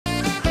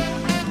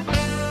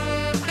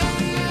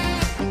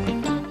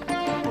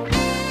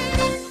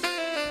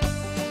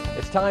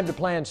time to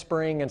plan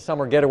spring and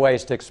summer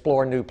getaways to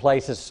explore new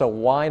places, so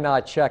why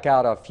not check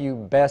out a few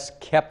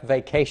best-kept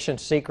vacation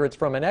secrets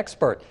from an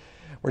expert?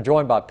 We're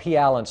joined by P.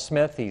 Allen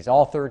Smith. He's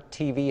author,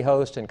 TV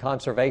host, and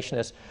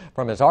conservationist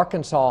from his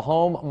Arkansas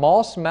home,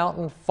 Moss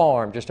Mountain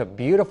Farm. Just a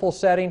beautiful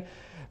setting.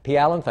 P.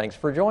 Allen, thanks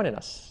for joining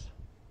us.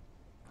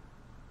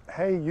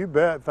 Hey, you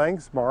bet.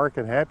 Thanks, Mark,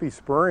 and happy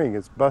spring.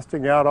 It's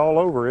busting out all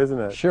over, isn't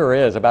it? Sure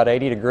is. About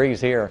 80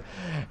 degrees here.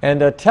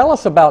 And tell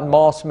us about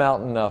Moss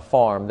Mountain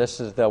Farm.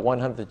 This is the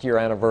 100th year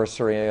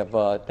anniversary of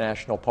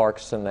national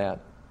parks and that.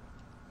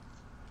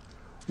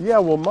 Yeah,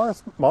 well,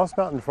 Moss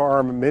Mountain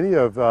Farm, many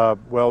of,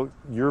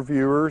 your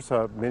viewers,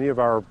 many of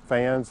our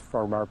fans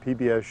from our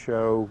PBS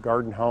show,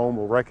 Garden Home,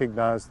 will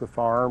recognize the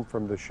farm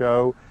from the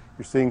show.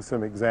 You're seeing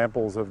some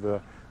examples of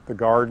the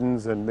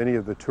gardens and many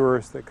of the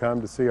tourists that come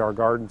to see our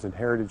gardens and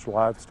heritage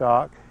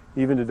livestock.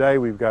 Even today,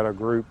 we've got a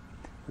group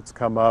that's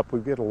come up.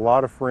 We get a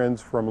lot of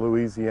friends from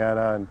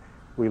Louisiana, and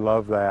we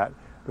love that.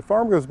 The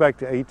farm goes back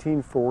to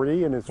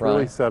 1840, and it's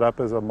really set up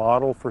as a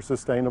model for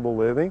sustainable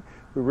living.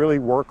 We really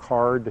work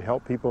hard to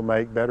help people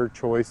make better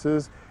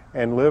choices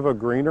and live a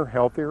greener,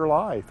 healthier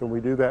life, and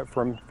we do that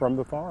from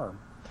the farm.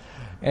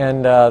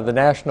 And the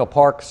National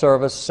Park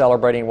Service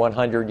celebrating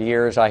 100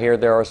 years. I hear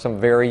there are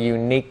some very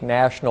unique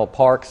national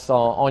parks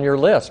on your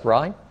list,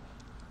 right?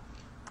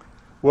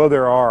 Well,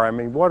 there are. I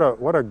mean, what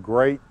a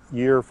great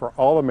year for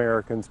all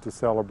Americans to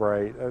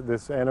celebrate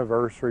this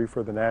anniversary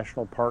for the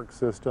national park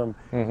system.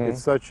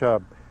 It's such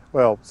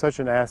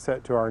an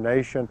asset to our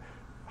nation.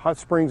 Hot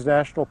Springs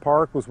National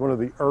Park was one of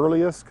the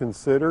earliest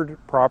considered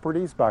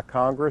properties by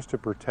Congress to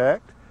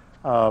protect.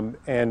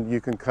 And you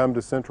can come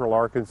to Central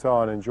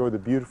Arkansas and enjoy the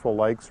beautiful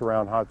lakes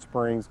around Hot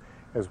Springs,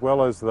 as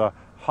well as the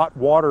hot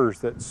waters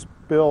that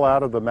spill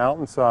out of the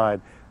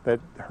mountainside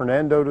that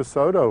Hernando de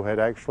Soto had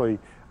actually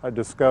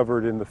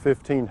discovered in the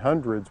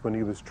 1500s when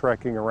he was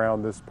trekking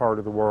around this part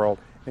of the world.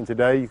 And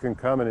today you can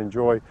come and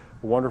enjoy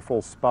a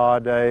wonderful spa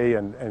day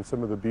and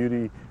some of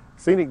the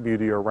scenic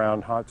beauty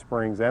around Hot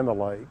Springs and the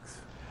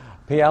lakes.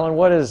 P. Allen,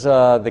 what is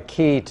the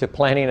key to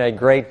planning a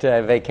great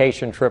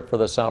vacation trip for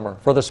the summer,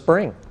 for the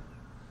spring?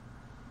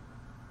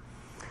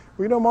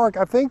 Well, you know, Mark,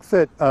 I think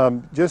that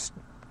just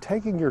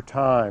taking your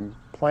time,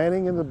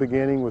 planning in the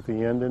beginning with the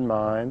end in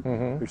mind.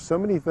 There's so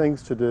many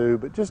things to do,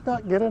 but just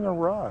not get in a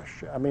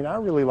rush. I mean, I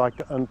really like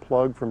to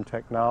unplug from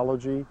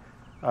technology,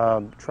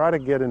 try to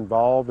get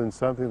involved in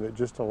something that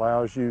just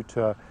allows you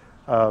to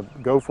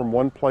go from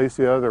one place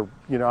to the other.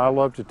 You know, I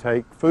love to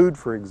take food,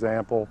 for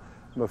example.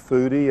 I'm a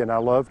foodie, and I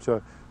love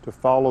to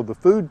follow the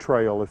food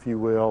trail, if you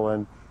will,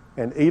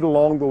 and eat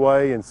along the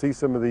way and see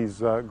some of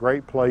these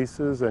great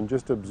places and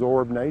just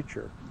absorb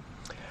nature.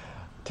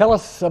 Tell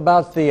us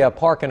about the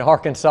park in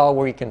Arkansas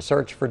where you can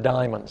search for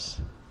diamonds.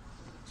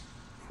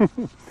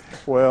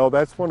 Well,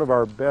 that's one of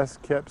our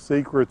best kept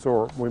secrets,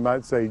 or we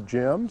might say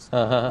gems.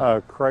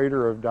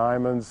 Crater of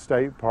Diamonds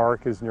State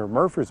Park is near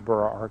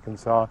Murfreesboro,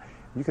 Arkansas.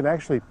 You can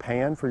actually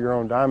pan for your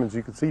own diamonds.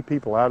 You can see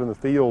people out in the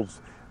fields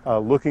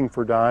looking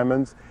for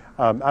diamonds.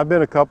 I've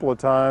been a couple of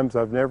times.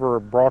 I've never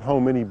brought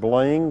home any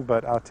bling,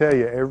 but I'll tell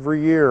you,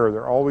 every year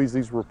there are always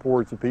these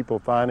reports of people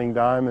finding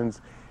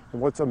diamonds. And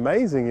what's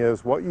amazing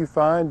is what you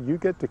find, you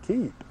get to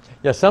keep.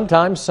 Yeah,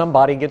 sometimes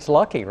somebody gets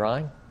lucky,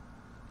 right?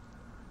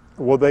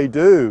 Well, they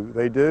do,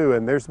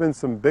 and there's been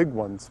some big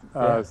ones.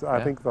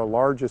 I think the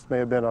largest may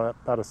have been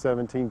about a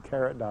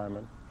 17-carat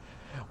diamond.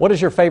 What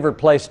is your favorite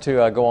place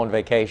to go on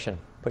vacation?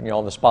 Putting you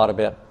on the spot a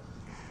bit.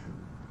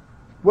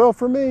 Well,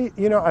 for me,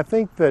 you know, I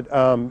think that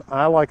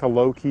I like a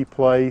low-key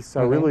place.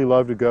 I really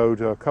love to go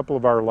to a couple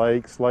of our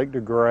lakes. Lake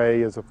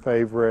DeGray is a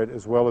favorite,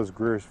 as well as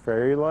Greer's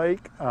Ferry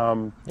Lake.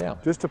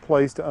 Just a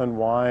place to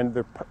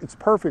unwind. It's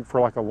perfect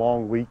for like a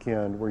long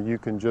weekend where you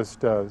can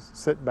just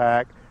sit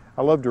back.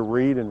 I love to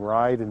read and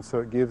write, and so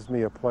it gives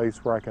me a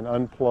place where I can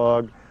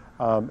unplug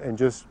and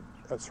just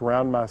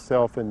surround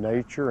myself in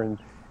nature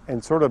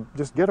and sort of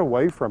just get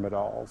away from it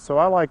all. So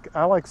I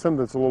like something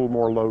that's a little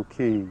more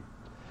low-key.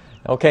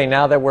 Okay,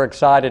 now that we're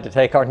excited to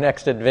take our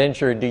next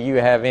adventure, do you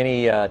have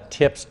any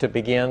tips to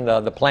begin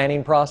the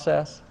planning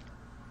process?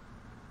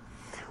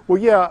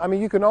 Well, yeah, I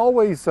mean, you can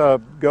always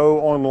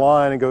go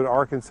online and go to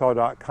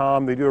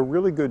arkansas.com. They do a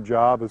really good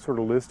job of sort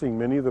of listing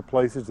many of the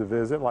places to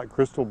visit, like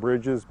Crystal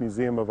Bridges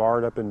Museum of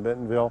Art up in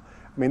Bentonville.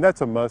 I mean, that's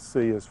a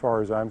must-see as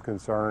far as I'm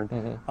concerned.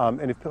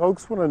 And if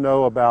folks want to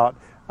know about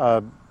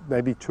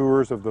maybe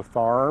tours of the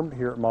farm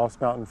here at Moss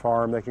Mountain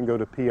Farm, they can go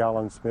to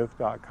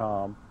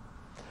pallensmith.com.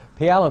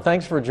 P. Allen,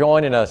 thanks for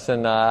joining us,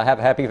 and have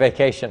a happy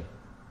vacation.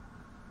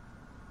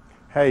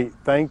 Hey,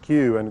 thank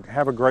you, and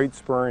have a great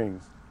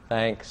spring.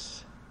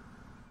 Thanks.